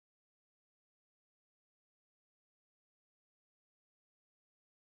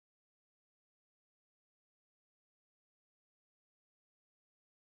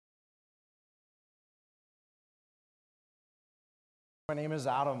My name is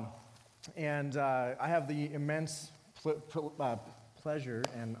Adam, and I have the immense pleasure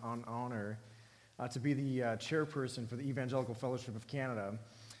and honor to be the chairperson for the Evangelical Fellowship of Canada.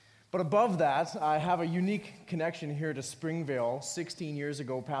 But above that, I have a unique connection here to Springvale. 16 years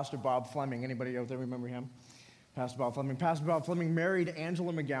ago, Pastor Bob Fleming, anybody out there remember him? Pastor Bob Fleming married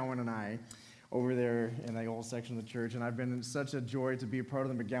Angela McGowan and I over there in the old section of the church, and I've been such a joy to be a part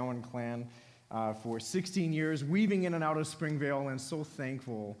of the McGowan clan for 16 years, weaving in and out of Springvale, and so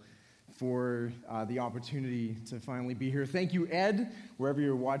thankful for the opportunity to finally be here. Thank you, Ed, wherever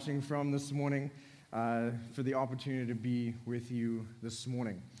you're watching from this morning, for the opportunity to be with you this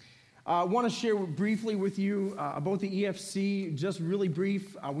morning. I want to share briefly with you about the EFC, just really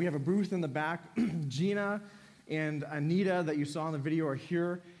brief. We have a booth in the back. Gina and Anita that you saw in the video are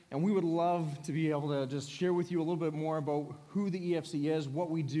here, and we would love to be able to just share with you a little bit more about who the EFC is, what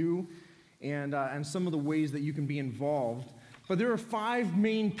we do, and some of the ways that you can be involved. But there are 5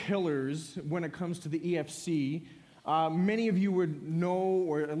 main pillars when it comes to the EFC. Many of you would know,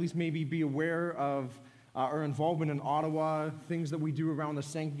 or at least maybe be aware of our involvement in Ottawa, things that we do around the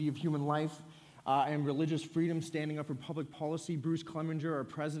sanctity of human life and religious freedom, standing up for public policy. Bruce Clemenger, our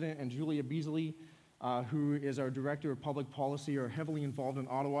president, and Julia Beasley, who is our director of public policy, are heavily involved in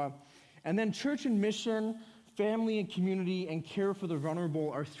Ottawa. And then church and mission, family and community, and care for the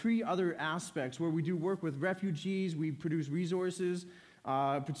vulnerable are 3 other aspects where we do work with refugees. We produce resources,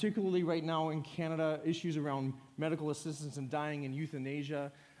 particularly right now in Canada. Issues around medical assistance and dying and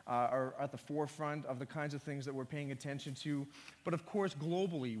euthanasia are at the forefront of the kinds of things that we're paying attention to. But of course,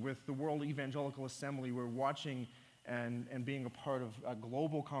 globally, with the World Evangelical Assembly, we're watching and being a part of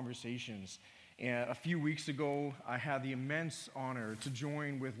global conversations. And a few weeks ago, I had the immense honor to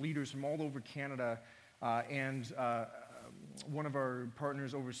join with leaders from all over Canada and one of our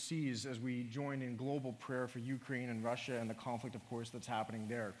partners overseas as we join in global prayer for Ukraine and Russia and the conflict, of course, that's happening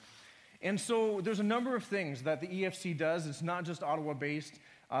there. And so there's a number of things that the EFC does. It's not just Ottawa-based.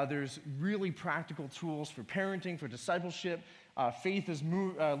 There's really practical tools for parenting, for discipleship.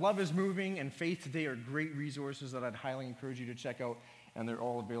 Love is Moving, and Faith Today are great resources that I'd highly encourage you to check out, and they're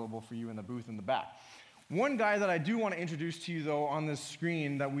all available for you in the booth in the back. One guy that I do want to introduce to you, though, on this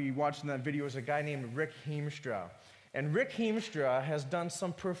screen that we watched in that video is a guy named Rick Heemstra. And Rick Heemstra has done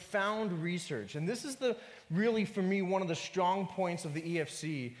some profound research. And this is really, for me, one of the strong points of the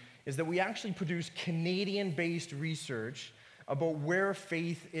EFC, is that we actually produce Canadian-based research about where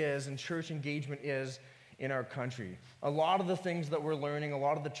faith is and church engagement is in our country. A lot of the things that we're learning, a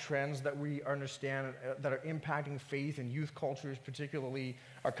lot of the trends that we understand that are impacting faith and youth cultures particularly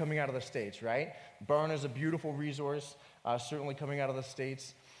are coming out of the States, right? Barna is a beautiful resource, certainly coming out of the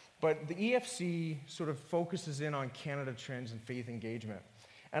States. But the EFC sort of focuses in on Canada trends and faith engagement.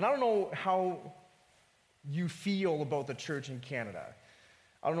 And I don't know how you feel about the church in Canada.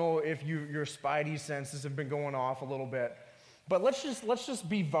 I don't know if your spidey senses have been going off a little bit. But let's just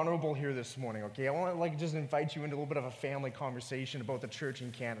be vulnerable here this morning, okay? I want to just invite you into a little bit of a family conversation about the church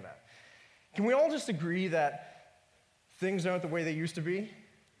in Canada. Can we all just agree that things aren't the way they used to be?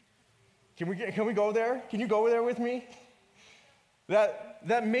 Can we go there? Can you go there with me?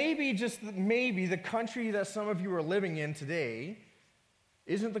 That maybe, just maybe, the country that some of you are living in today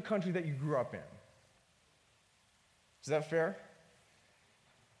isn't the country that you grew up in. Is that fair?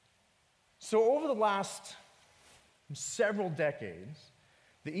 So over the last several decades,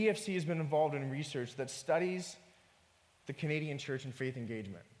 the EFC has been involved in research that studies the Canadian church and faith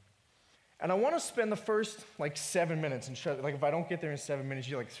engagement. And I want to spend the first 7 minutes and if I don't get there in 7 minutes,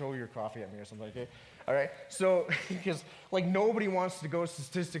 you throw your coffee at me or something, okay? All right? So, because nobody wants to go to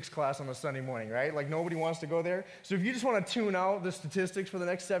statistics class on a Sunday morning, right? Nobody wants to go there. So if you just want to tune out the statistics for the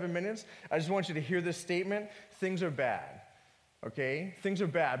next 7 minutes, I just want you to hear this statement: things are bad, okay? Things are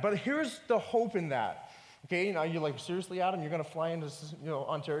bad. But here's the hope in that. Okay, now you're seriously, Adam, you're going to fly into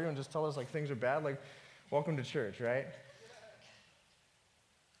Ontario and just tell us things are bad? Welcome to church, right?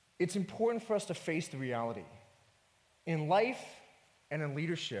 It's important for us to face the reality. In life and in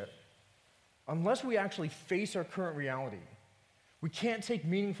leadership, unless we actually face our current reality, we can't take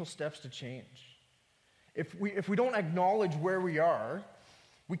meaningful steps to change. If we don't acknowledge where we are,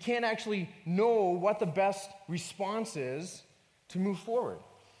 we can't actually know what the best response is to move forward.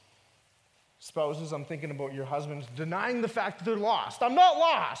 Spouses, I'm thinking about your husbands denying the fact that they're lost. I'm not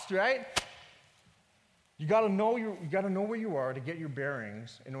lost, right? You got to know where you are to get your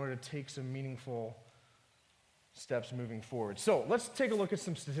bearings in order to take some meaningful steps moving forward. So let's take a look at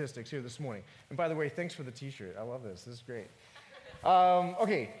some statistics here this morning. And by the way, thanks for the T-shirt. I love this. This is great.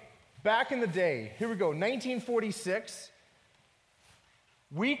 Okay, back in the day, here we go. 1946,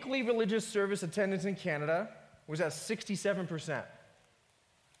 weekly religious service attendance in Canada was at 67%.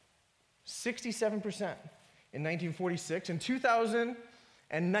 67% in 1946. In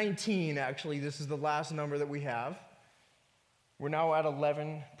 2019, actually, this is the last number that we have, we're now at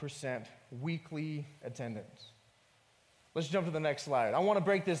 11% weekly attendance. Let's jump to the next slide. I want to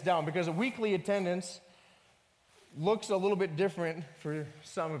break this down because a weekly attendance looks a little bit different for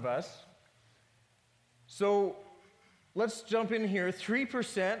some of us. So let's jump in here.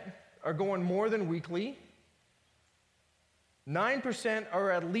 3% are going more than weekly. 9%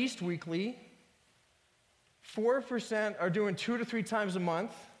 are at least weekly. 4% are doing 2 to 3 times a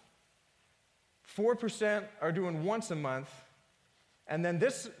month. 4% are doing once a month. And then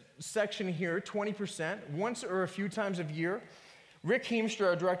this section here, 20%, once or a few times a year. Rick Heemstra,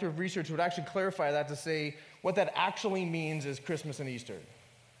 our director of research, would actually clarify that to say what that actually means is Christmas and Easter.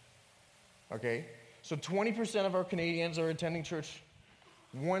 Okay? So 20% of our Canadians are attending church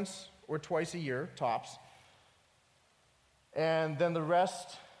once or twice a year, tops. And then the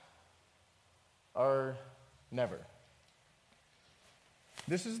rest are never.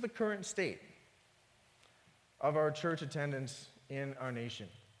 This is the current state of our church attendance in our nation.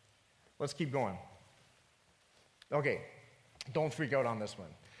 Let's keep going. Okay, don't freak out on this one.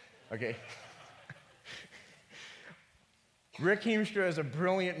 Okay. Rick Heemstra is a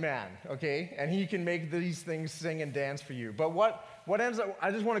brilliant man, okay? And he can make these things sing and dance for you. But what ends up,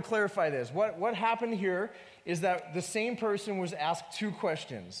 I just want to clarify this. What happened here is that the same person was asked 2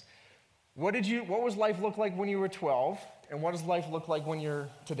 questions. What was life look like when you were 12? And what does life look like when you're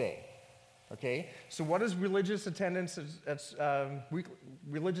today? Okay? So what does religious attendance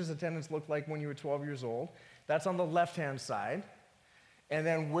look like when you were 12 years old? That's on the left-hand side. And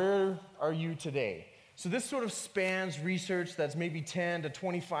then where are you today? So this sort of spans research that's maybe 10 to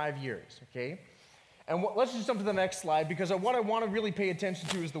 25 years, okay? And let's just jump to the next slide, because what I want to really pay attention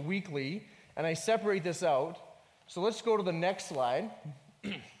to is the weekly, and I separate this out. So let's go to the next slide.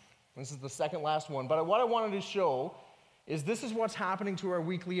 This is the second last one. But what I wanted to show is this is what's happening to our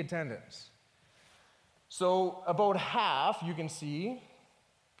weekly attendance. So about half, you can see,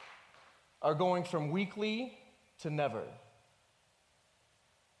 are going from weekly to never.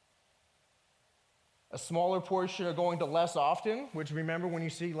 A smaller portion are going to less often, which remember when you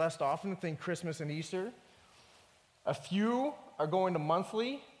see less often, think Christmas and Easter. A few are going to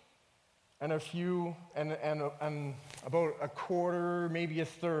monthly, and a few, and about a quarter, maybe a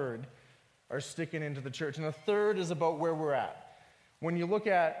third, are sticking into the church. And a third is about where we're at. When you look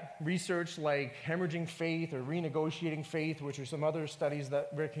at research like hemorrhaging faith or renegotiating faith, which are some other studies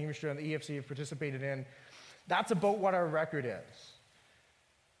that Rick Heemstra and the EFC have participated in, that's about what our record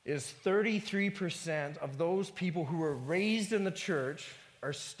is 33% of those people who were raised in the church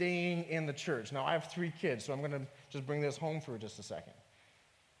are staying in the church. Now, I have 3 kids, so I'm going to just bring this home for just a second.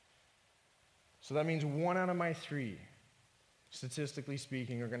 So that means 1 out of my 3, statistically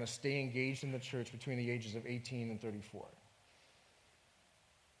speaking, are going to stay engaged in the church between the ages of 18 and 34.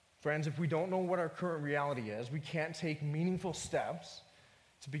 Friends, if we don't know what our current reality is, we can't take meaningful steps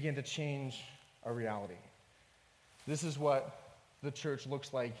to begin to change our reality. This is what the church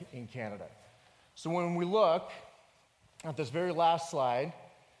looks like in Canada. So when we look at this very last slide,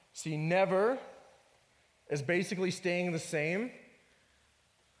 see never is basically staying the same.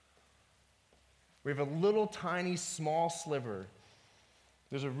 We have a little tiny small sliver.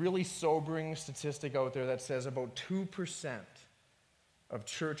 There's a really sobering statistic out there that says about 2% of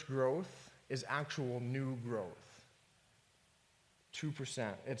church growth is actual new growth.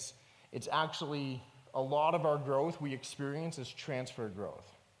 2%. It's actually a lot of our growth we experience is transfer growth,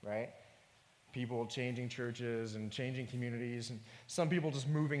 right? People changing churches and changing communities, and some people just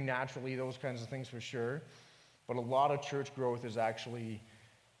moving naturally, those kinds of things for sure. But a lot of church growth is actually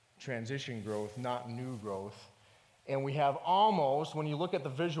transition growth, not new growth. And we have almost, when you look at the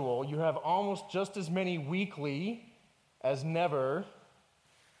visual, you have almost just as many weekly as never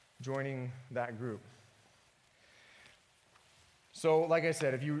joining that group. So, like I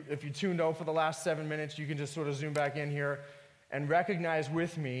said, if you tuned out for the last 7 minutes, you can just sort of zoom back in here and recognize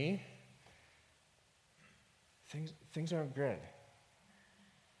with me, things aren't good,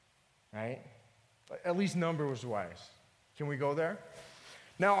 right? At least numbers-wise. Can we go there?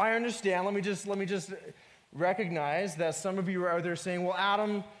 Now, I understand. Let me just recognize that some of you are out there saying, well,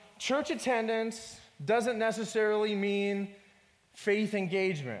 Adam, church attendance doesn't necessarily mean faith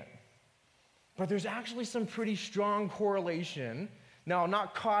engagement. But there's actually some pretty strong correlation. Now,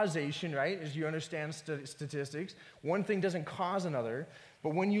 not causation, right, as you understand statistics. One thing doesn't cause another.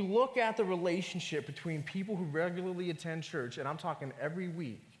 But when you look at the relationship between people who regularly attend church, and I'm talking every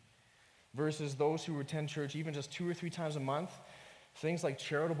week, versus those who attend church even just 2 or 3 times a month, things like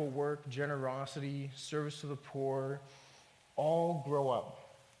charitable work, generosity, service to the poor, all grow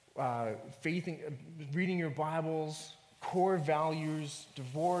up faith, reading your Bibles, core values,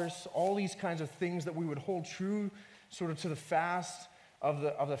 divorce, all these kinds of things that we would hold true sort of to the fast of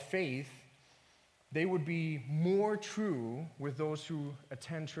the faith, they would be more true with those who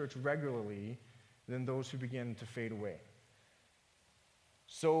attend church regularly than those who begin to fade away.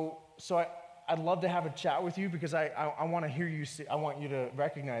 So I'd love to have a chat with you because I want to hear you say, I want you to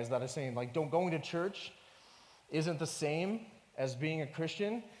recognize that I'm saying, like, going to church isn't the same as being a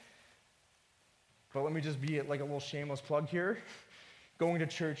Christian. But let me just be like a little shameless plug here. Going to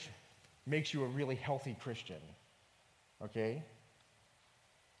church makes you a really healthy Christian, okay?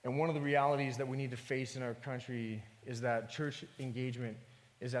 And one of the realities that we need to face in our country is that church engagement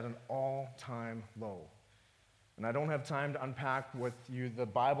is at an all-time low. And I don't have time to unpack with you the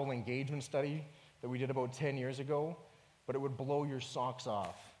Bible engagement study that we did about 10 years ago, but it would blow your socks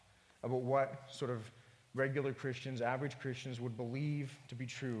off about what sort of regular Christians, average Christians would believe to be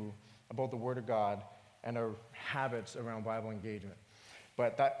true about the Word of God and our habits around Bible engagement.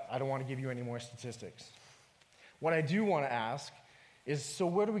 But I don't want to give you any more statistics. What I do want to ask is, so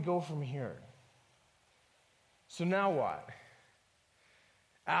where do we go from here? So now what?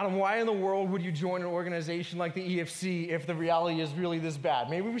 Adam, why in the world would you join an organization like the EFC if the reality is really this bad?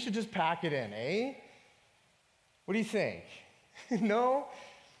 Maybe we should just pack it in, eh? What do you think? No?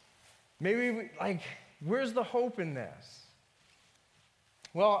 Maybe, where's the hope in this?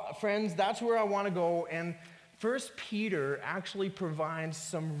 Well, friends, that's where I want to go, and 1 Peter actually provides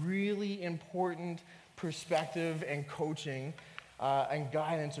some really important perspective and coaching and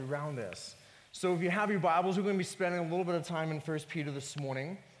guidance around this. So if you have your Bibles, we're going to be spending a little bit of time in 1 Peter this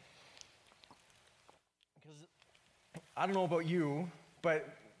morning. Because I don't know about you, but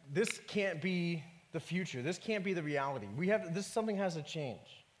this can't be the future. This can't be the reality. Something has to change.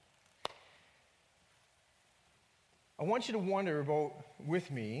 I want you to wonder with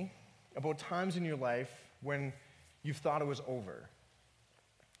me about times in your life when you've thought it was over.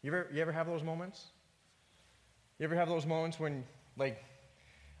 You ever have those moments? You ever have those moments when,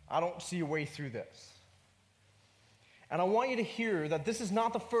 I don't see a way through this? And I want you to hear that this is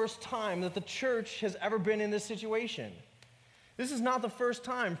not the first time that the church has ever been in this situation. This is not the first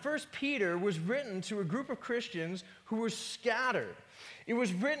time. 1 Peter was written to a group of Christians who were scattered. It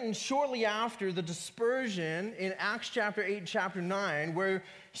was written shortly after the dispersion in Acts chapter 8 and chapter 9, where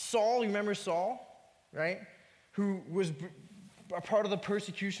Saul, you remember Saul, right? Who was a part of the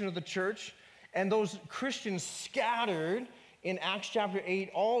persecution of the church, and those Christians scattered in Acts chapter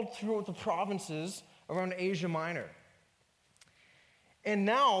 8 all throughout the provinces around Asia Minor. And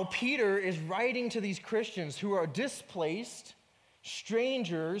now Peter is writing to these Christians who are displaced,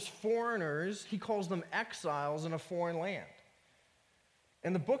 strangers, foreigners. He calls them exiles in a foreign land.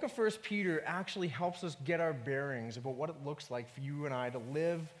 And the book of 1 Peter actually helps us get our bearings about what it looks like for you and I to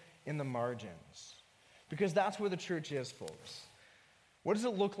live in the margins. Because that's where the church is, folks. What does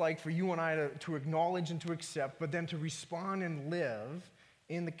it look like for you and I to acknowledge and to accept, but then to respond and live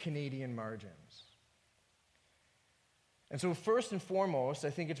in the Canadian margins? And so first and foremost, I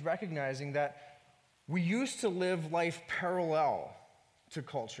think it's recognizing that we used to live life parallel to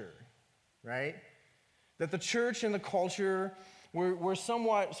culture, right? That the church and the culture were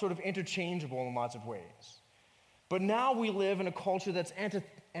somewhat sort of interchangeable in lots of ways. But now we live in a culture that's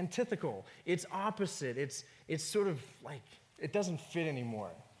antithetical. It's opposite. It's sort of like, it doesn't fit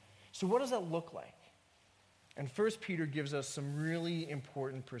anymore. So what does that look like? And 1 Peter gives us some really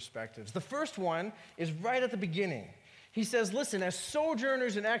important perspectives. The first one is right at the beginning. He says, listen, as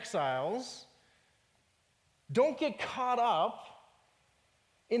sojourners and exiles, don't get caught up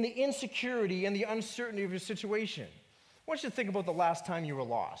in the insecurity and the uncertainty of your situation. I want you to think about the last time you were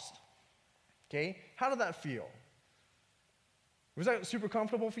lost. Okay? How did that feel? Was that super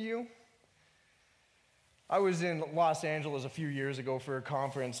comfortable for you? I was in Los Angeles a few years ago for a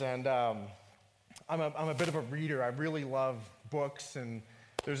conference, and I'm a bit of a reader. I really love books, and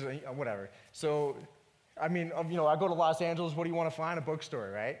there's whatever. So, I go to Los Angeles. What do you want to find? A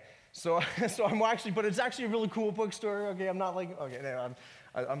bookstore, right? So I'm actually, but it's actually a really cool bookstore. Okay, I'm not like, okay, no,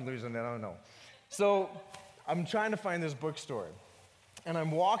 I'm losing it. I don't know. So I'm trying to find this bookstore, and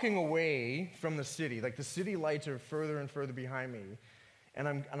I'm walking away from the city. Like the city lights are further and further behind me. And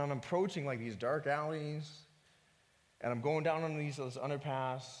I'm approaching like these dark alleys, and I'm going down on this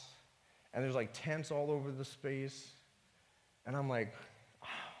underpass, and there's like tents all over the space, and I'm like, oh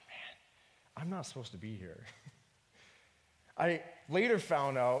man, I'm not supposed to be here. I later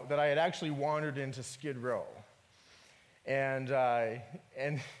found out that I had actually wandered into Skid Row, and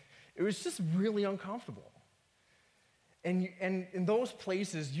it was just really uncomfortable. And in those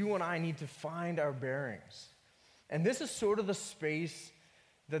places, you and I need to find our bearings. And this is sort of the space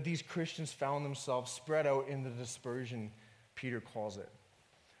that these Christians found themselves spread out in the dispersion, Peter calls it.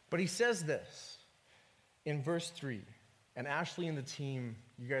 But he says this in verse 3, and Ashley and the team,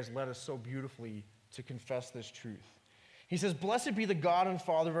 you guys led us so beautifully to confess this truth. He says, "Blessed be the God and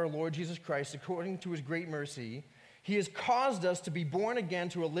Father of our Lord Jesus Christ, according to his great mercy. He has caused us to be born again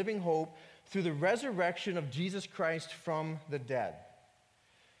to a living hope through the resurrection of Jesus Christ from the dead."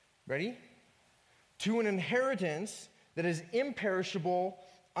 Ready? "To an inheritance that is imperishable,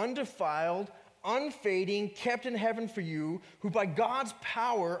 undefiled, unfading, kept in heaven for you, who by God's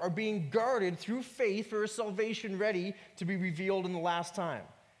power are being guarded through faith for a salvation ready to be revealed in the last time."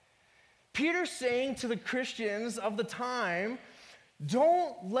 Peter's saying to the Christians of the time,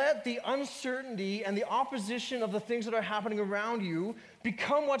 don't let the uncertainty and the opposition of the things that are happening around you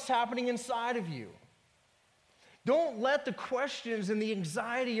become what's happening inside of you. Don't let the questions and the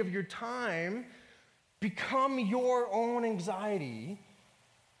anxiety of your time become your own anxiety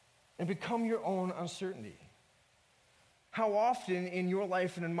and become your own uncertainty. How often in your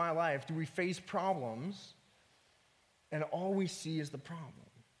life and in my life do we face problems and all we see is the problem?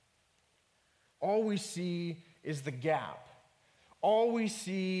 All we see is the gap. All we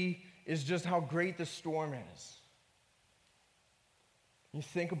see is just how great the storm is. You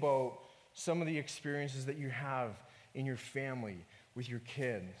think about some of the experiences that you have in your family, with your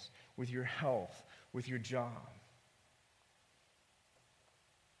kids, with your health, with your job.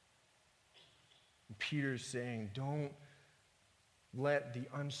 And Peter's saying, don't let the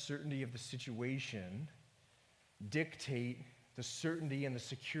uncertainty of the situation dictate the certainty and the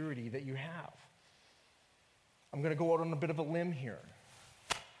security that you have. I'm going to go out on a bit of a limb here.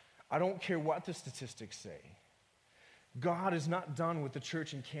 I don't care what the statistics say. God is not done with the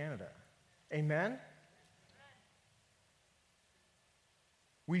church in Canada. Amen?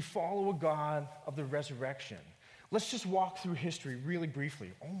 We follow a God of the resurrection. Let's just walk through history really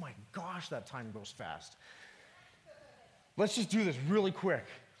briefly. Oh my gosh, that time goes fast. Let's just do this really quick.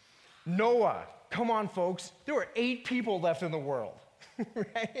 Noah, come on folks. There were 8 people left in the world,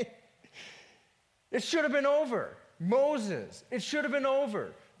 right? It should have been over. Moses, it should have been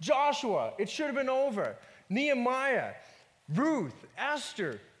over. Joshua, it should have been over. Nehemiah, Ruth,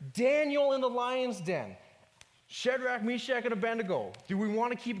 Esther, Daniel in the lion's den, Shadrach, Meshach, and Abednego. Do we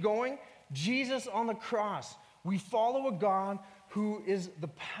want to keep going? Jesus on the cross. We follow a God who is the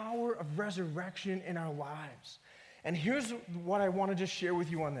power of resurrection in our lives. And here's what I want to just share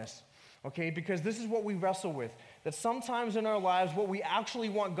with you on this, okay? Because this is what we wrestle with. That sometimes in our lives, what we actually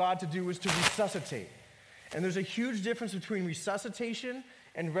want God to do is to resuscitate. And there's a huge difference between resuscitation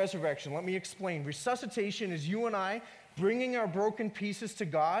and resurrection. Let me explain. Resuscitation is you and I bringing our broken pieces to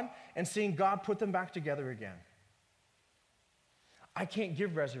God and saying, God, put them back together again. I can't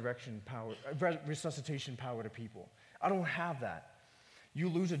give resurrection power, resuscitation power to people. I don't have that. You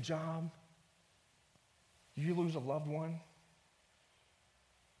lose a job, you lose a loved one,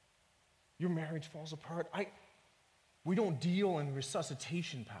 your marriage falls apart. We don't deal in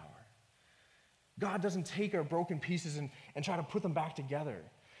resuscitation power. God doesn't take our broken pieces and try to put them back together.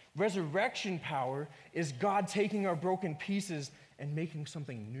 Resurrection power is God taking our broken pieces and making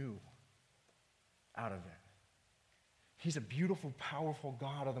something new out of it. He's a beautiful, powerful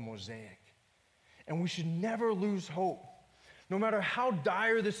God of the mosaic. And we should never lose hope, no matter how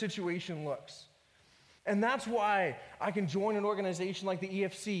dire the situation looks. And that's why I can join an organization like the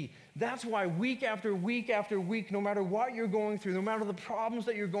EFC. That's why week after week after week, no matter what you're going through, no matter the problems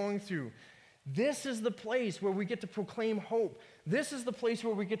that you're going through, this is the place where we get to proclaim hope. This is the place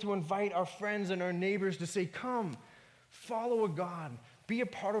where we get to invite our friends and our neighbors to say, come, follow a God, be a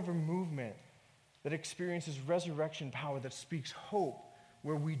part of a movement that experiences resurrection power, that speaks hope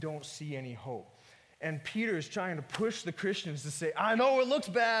where we don't see any hope. And Peter is trying to push the Christians to say, I know it looks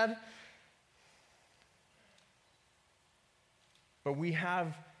bad, but we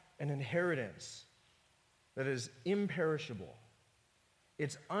have an inheritance that is imperishable.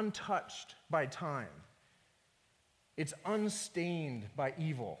 It's untouched by time. It's unstained by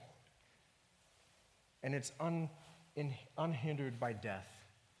evil. And it's unhindered by death.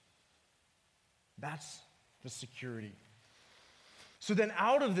 That's the security. So then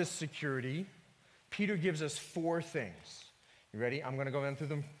out of this security, Peter gives us 4 things. You ready? I'm going to go through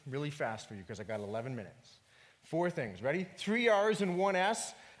them really fast for you because I got 11 minutes. 4 things. Ready? 3 R's and 1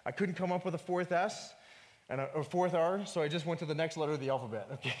 S. I couldn't come up with a 4th S and a 4th R, so I just went to the next letter of the alphabet.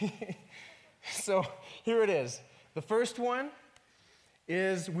 Okay. So here it is. The first one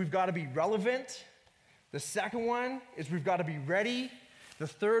is we've got to be relevant. The second one is we've got to be ready. The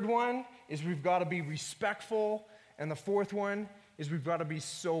third one is we've got to be respectful. And the 4th one is we've got to be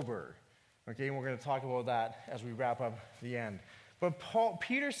sober. Okay, and we're going to talk about that as we wrap up the end. But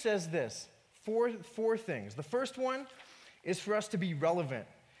Peter says this, four things. The first one is for us to be relevant.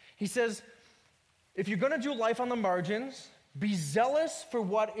 He says, if you're going to do life on the margins, be zealous for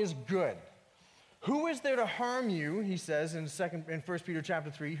what is good. Who is there to harm you, he says in 1 Peter chapter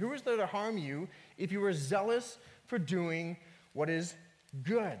 3, who is there to harm you if you are zealous for doing what is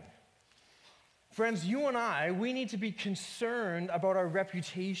good? Friends, you and I, we need to be concerned about our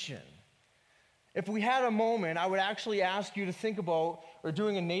reputation. If we had a moment, I would actually ask you to think about, or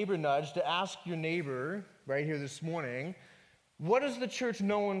doing a neighbor nudge, to ask your neighbor right here this morning, what is the church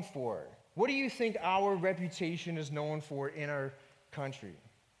known for? What do you think our reputation is known for in our country?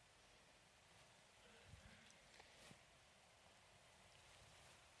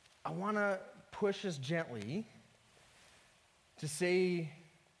 I want to push us gently to say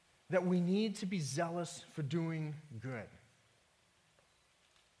that we need to be zealous for doing good.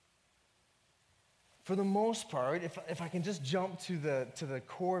 For the most part, if I can just jump to the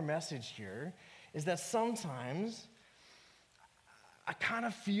core message here, is that sometimes I kind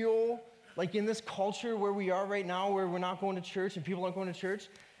of feel like in this culture where we are right now, where we're not going to church and people aren't going to church,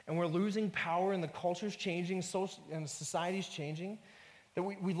 and we're losing power and the culture's changing and society's changing, that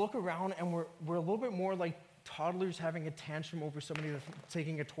we look around and we're a little bit more like toddlers having a tantrum over somebody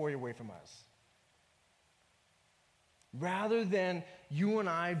taking a toy away from us. Rather than you and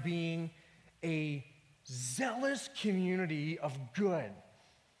I being a zealous community of good.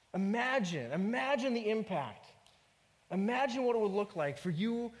 Imagine the impact. Imagine what it would look like for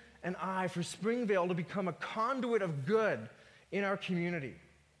you and I, for Springvale to become a conduit of good in our community.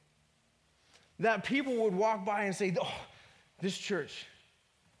 That people would walk by and say, oh, this church,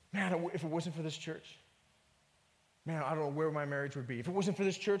 man, if it wasn't for this church, man, I don't know where my marriage would be. If it wasn't for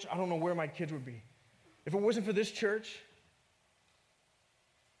this church, I don't know where my kids would be. If it wasn't for this church,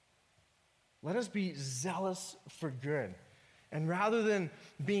 let us be zealous for good. And rather than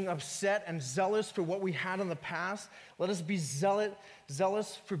being upset and zealous for what we had in the past, let us be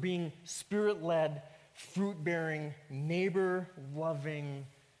zealous for being Spirit-led, fruit-bearing, neighbor-loving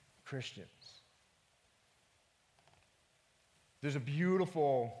Christians. There's a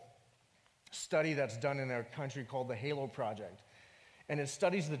beautiful study that's done in our country called the Halo Project. And it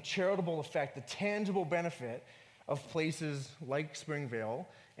studies the charitable effect, the tangible benefit of places like Springvale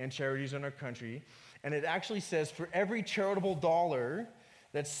and charities in our country. And it actually says for every charitable dollar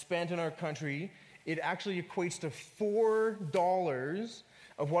that's spent in our country, it actually equates to $4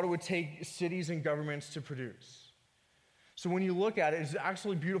 of what it would take cities and governments to produce. So when you look at it, it's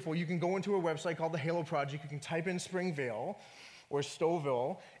actually beautiful. You can go into a website called the Halo Project. You can type in Springvale or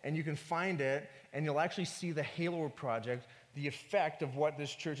Stouffville, and you can find it, and you'll actually see the Halo Project, the effect of what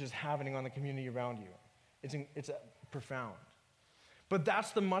this church is having on the community around you. It's profound. But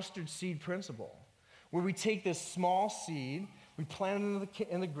that's the mustard seed principle, where we take this small seed, we plant it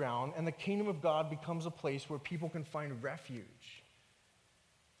in the ground, and the kingdom of God becomes a place where people can find refuge.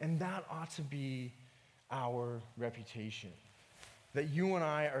 And that ought to be our reputation, that you and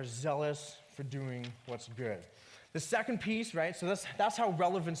I are zealous for doing what's good. The second piece, right, so that's how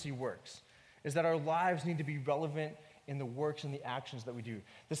relevancy works, is that our lives need to be relevant in the works and the actions that we do.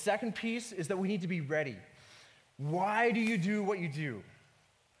 The second piece is that we need to be ready. Why do you do what you do?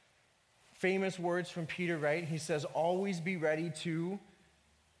 Famous words from Peter, right? He says, always be ready to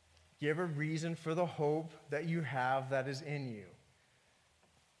give a reason for the hope that you have that is in you.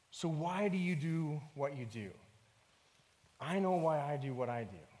 So why do you do what you do? I know why I do what I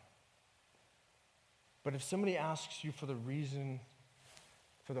do. But if somebody asks you for the reason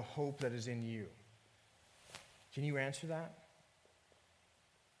for the hope that is in you, can you answer that?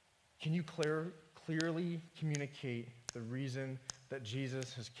 Can you clearly communicate the reason that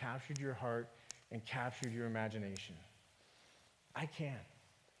Jesus has captured your heart and captured your imagination? I can.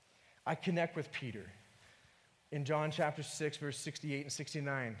 I connect with Peter in John chapter 6, verse 68 and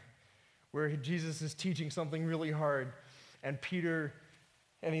 69, where Jesus is teaching something really hard, and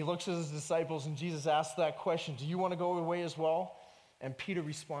he looks at his disciples, and Jesus asks that question, do you want to go away as well? And Peter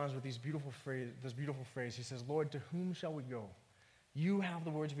responds with this beautiful phrase. He says, Lord, to whom shall we go? You have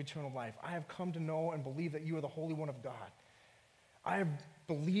the words of eternal life. I have come to know and believe that you are the Holy One of God. I have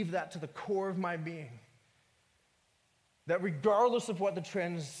believed that to the core of my being. That regardless of what the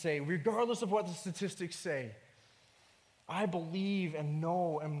trends say, regardless of what the statistics say, I believe and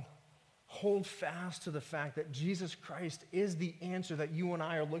know and hold fast to the fact that Jesus Christ is the answer that you and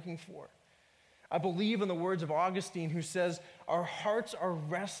I are looking for. I believe in the words of Augustine, who says, our hearts are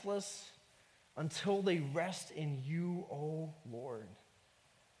restless until they rest in you, O Lord.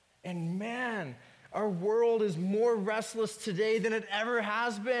 And man, our world is more restless today than it ever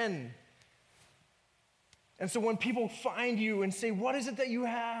has been. And so when people find you and say, what is it that you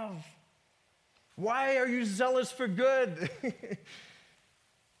have? Why are you zealous for good?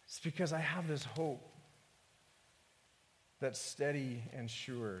 It's because I have this hope that's steady and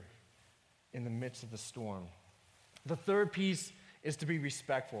sure in the midst of the storm. The third piece is to be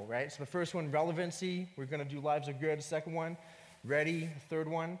respectful, right? So the first one, relevancy. We're going to do lives are good. The second one, ready. The third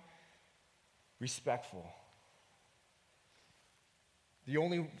one, respectful. The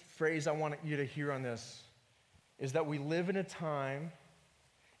only phrase I want you to hear on this is that we live in a time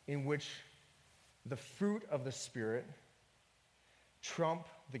in which the fruit of the Spirit trump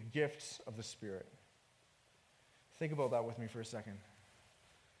the gifts of the Spirit. Think about that with me for a second.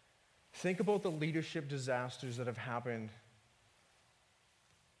 Think about the leadership disasters that have happened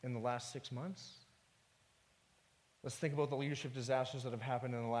in the last 6 months. Let's think about the leadership disasters that have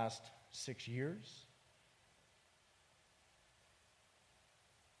happened in the last 6 years.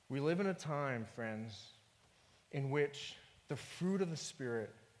 We live in a time, friends, in which the fruit of the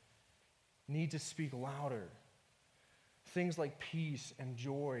Spirit need to speak louder. Things like peace and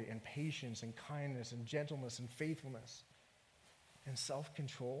joy and patience and kindness and gentleness and faithfulness and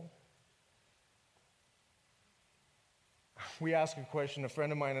self-control. We ask a question, a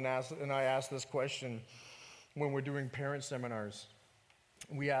friend of mine and I ask this question when we're doing parent seminars.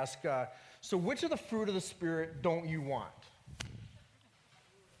 We ask, so which of the fruit of the Spirit don't you want?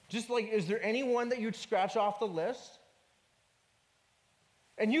 Just like, is there any one that you'd scratch off the list?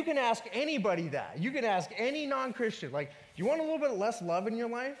 And you can ask anybody that. You can ask any non-Christian, like, you want a little bit less love in your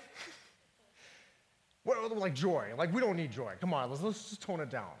life? What, like joy? Like, we don't need joy. Come on, let's just tone it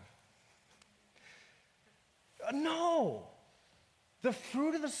down. No. The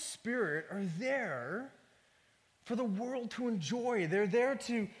fruit of the Spirit are there for the world to enjoy. They're there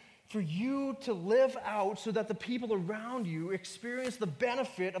for you to live out so that the people around you experience the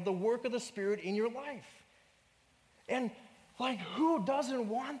benefit of the work of the Spirit in your life. And like, who doesn't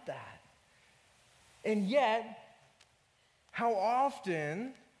want that? And yet, how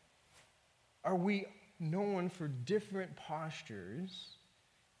often are we known for different postures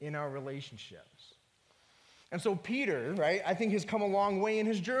in our relationships? And so Peter, right, I think has come a long way in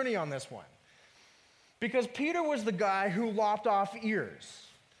his journey on this one. Because Peter was the guy who lopped off ears.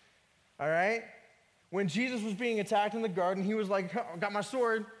 All right? When Jesus was being attacked in the garden, he was like, I got my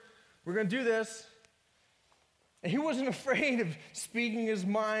sword. We're going to do this. And he wasn't afraid of speaking his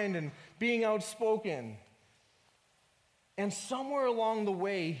mind and being outspoken. And somewhere along the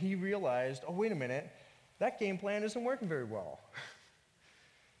way, he realized, oh, wait a minute, that game plan isn't working very well.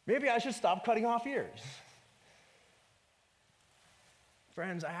 Maybe I should stop cutting off ears.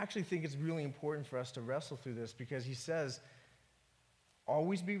 Friends, I actually think it's really important for us to wrestle through this because he says,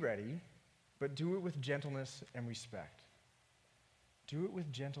 always be ready, but do it with gentleness and respect. Do it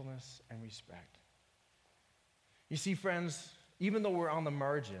with gentleness and respect. You see, friends, even though we're on the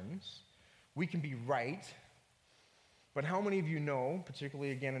margins, we can be right, but how many of you know,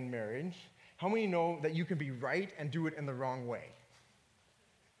 particularly again in marriage, how many know that you can be right and do it in the wrong way?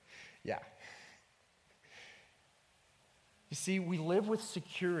 Yeah. You see, we live with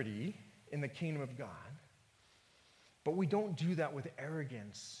security in the kingdom of God, but we don't do that with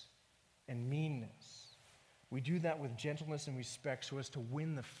arrogance and meanness. We do that with gentleness and respect so as to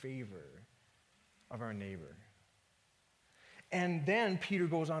win the favor of our neighbor. And then Peter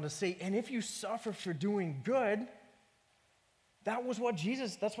goes on to say, and if you suffer for doing good, that's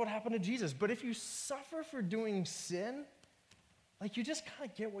what happened to Jesus. But if you suffer for doing sin, like you just kind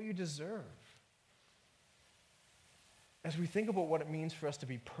of get what you deserve. As we think about what it means for us to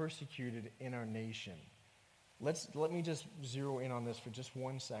be persecuted in our nation, let me just zero in on this for just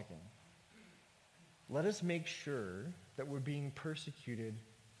 1 second. Let us make sure that we're being persecuted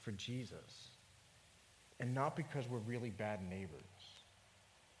for Jesus and not because we're really bad neighbors.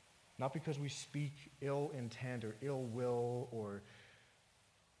 Not because we speak ill intent or ill will or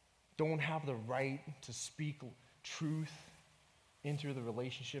don't have the right to speak truth into the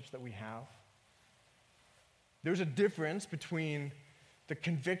relationships that we have. There's a difference between the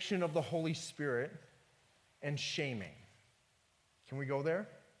conviction of the Holy Spirit and shaming. Can we go there?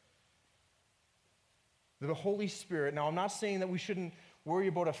 The Holy Spirit, now I'm not saying that we shouldn't worry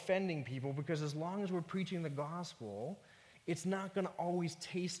about offending people because as long as we're preaching the gospel, it's not going to always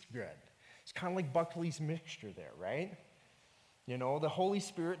taste good. It's kind of like Buckley's mixture there, right? You know, the Holy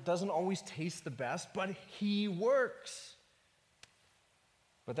Spirit doesn't always taste the best, but he works.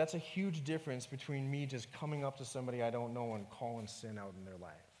 But that's a huge difference between me just coming up to somebody I don't know and calling sin out in their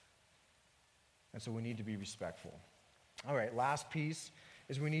life. And so we need to be respectful. All right, last piece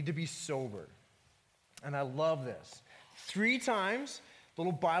is we need to be sober. And I love this. 3 times,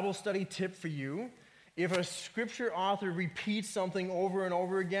 little Bible study tip for you. If a scripture author repeats something over and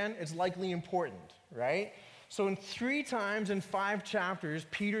over again, it's likely important, right? So in 3 times in 5 chapters,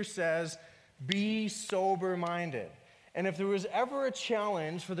 Peter says, be sober-minded. And if there was ever a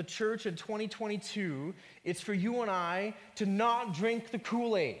challenge for the church in 2022, it's for you and I to not drink the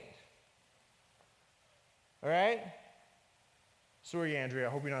Kool-Aid. All right? Sorry, Andrea,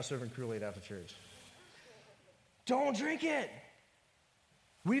 I hope you're not serving Kool-Aid after church. Don't drink it.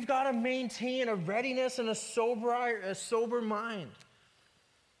 We've got to maintain a readiness and a sober mind.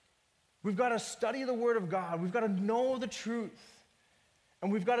 We've got to study the Word of God. We've got to know the truth.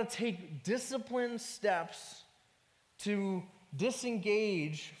 And we've got to take disciplined steps to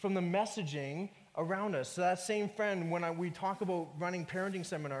disengage from the messaging around us. So that same friend, when we talk about running parenting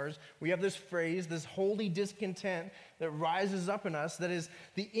seminars, we have this phrase, this holy discontent that rises up in us that is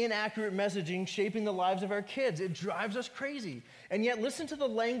the inaccurate messaging shaping the lives of our kids. It drives us crazy. And yet listen to the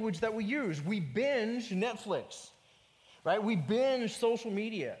language that we use. We binge Netflix, right? We binge social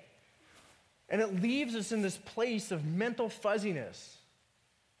media. And it leaves us in this place of mental fuzziness.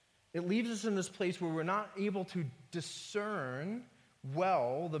 It leaves us in this place where we're not able to discern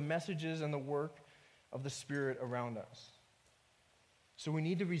well the messages and the work of the Spirit around us. So we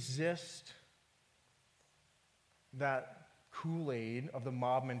need to resist that Kool-Aid of the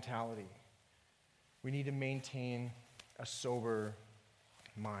mob mentality. We need to maintain a sober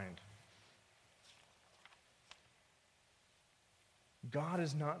mind. God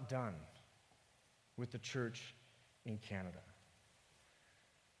is not done with the church in Canada.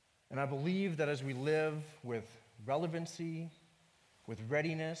 And I believe that as we live with relevancy, with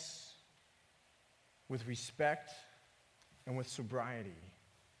readiness, with respect, and with sobriety,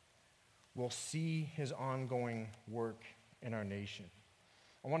 we'll see his ongoing work in our nation.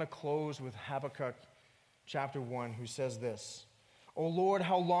 I want to close with Habakkuk chapter 1, who says this, O Lord,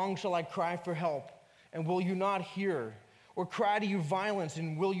 how long shall I cry for help, and will you not hear? Or cry to you violence,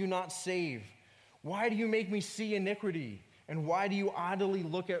 and will you not save? Why do you make me see iniquity? And why do you idly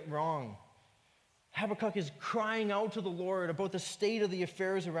look at wrong? Habakkuk is crying out to the Lord about the state of the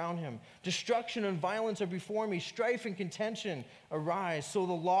affairs around him. Destruction and violence are before me. Strife and contention arise. So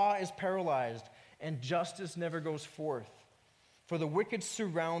the law is paralyzed, and justice never goes forth. For the wicked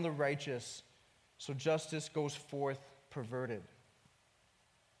surround the righteous, so justice goes forth perverted.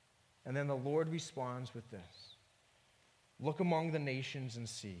 And then the Lord responds with this. Look among the nations and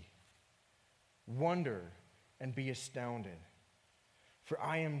see. Wonder and be astounded. For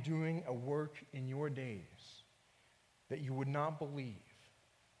I am doing a work in your days that you would not believe,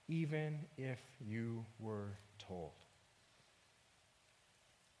 even if you were told.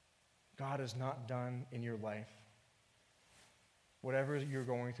 God is not done in your life. Whatever you're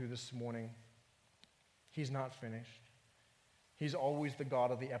going through this morning, he's not finished. He's always the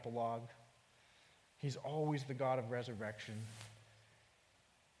God of the epilogue. He's always the God of resurrection.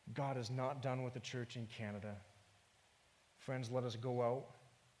 God is not done with the church in Canada. Friends, let us go out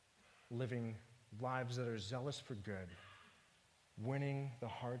living lives that are zealous for good, winning the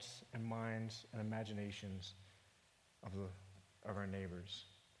hearts and minds and imaginations of our neighbors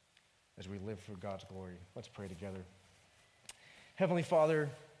as we live for God's glory. Let's pray together. Heavenly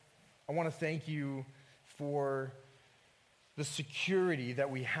Father, I want to thank you for the security that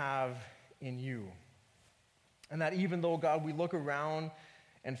we have in you. And that even though, God, we look around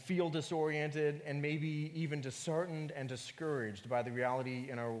and feel disoriented and maybe even disheartened and discouraged by the reality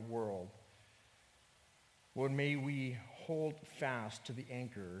in our world, Lord, may we hold fast to the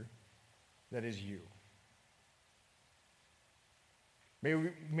anchor that is you.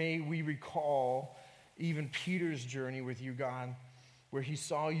 May we recall even Peter's journey with you, God, where he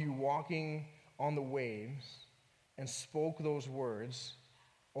saw you walking on the waves and spoke those words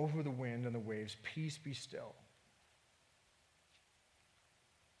over the wind and the waves, peace be still.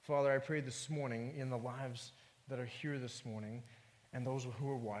 Father, I pray this morning in the lives that are here this morning and those who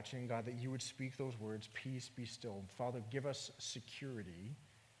are watching, God, that you would speak those words, peace be still. Father, give us security,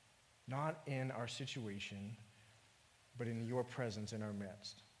 not in our situation, but in your presence in our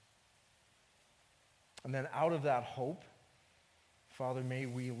midst. And then out of that hope, Father, may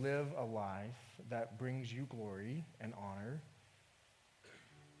we live a life that brings you glory and honor,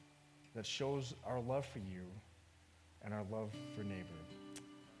 that shows our love for you and our love for neighbor.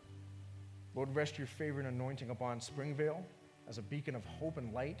 Lord, rest your favor and anointing upon Springvale as a beacon of hope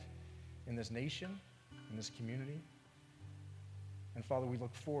and light in this nation, in this community. And Father, we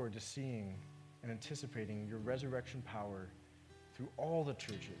look forward to seeing and anticipating your resurrection power through all the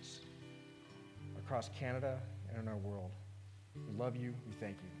churches across Canada and in our world. We love you. We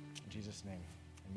thank you. In Jesus' name.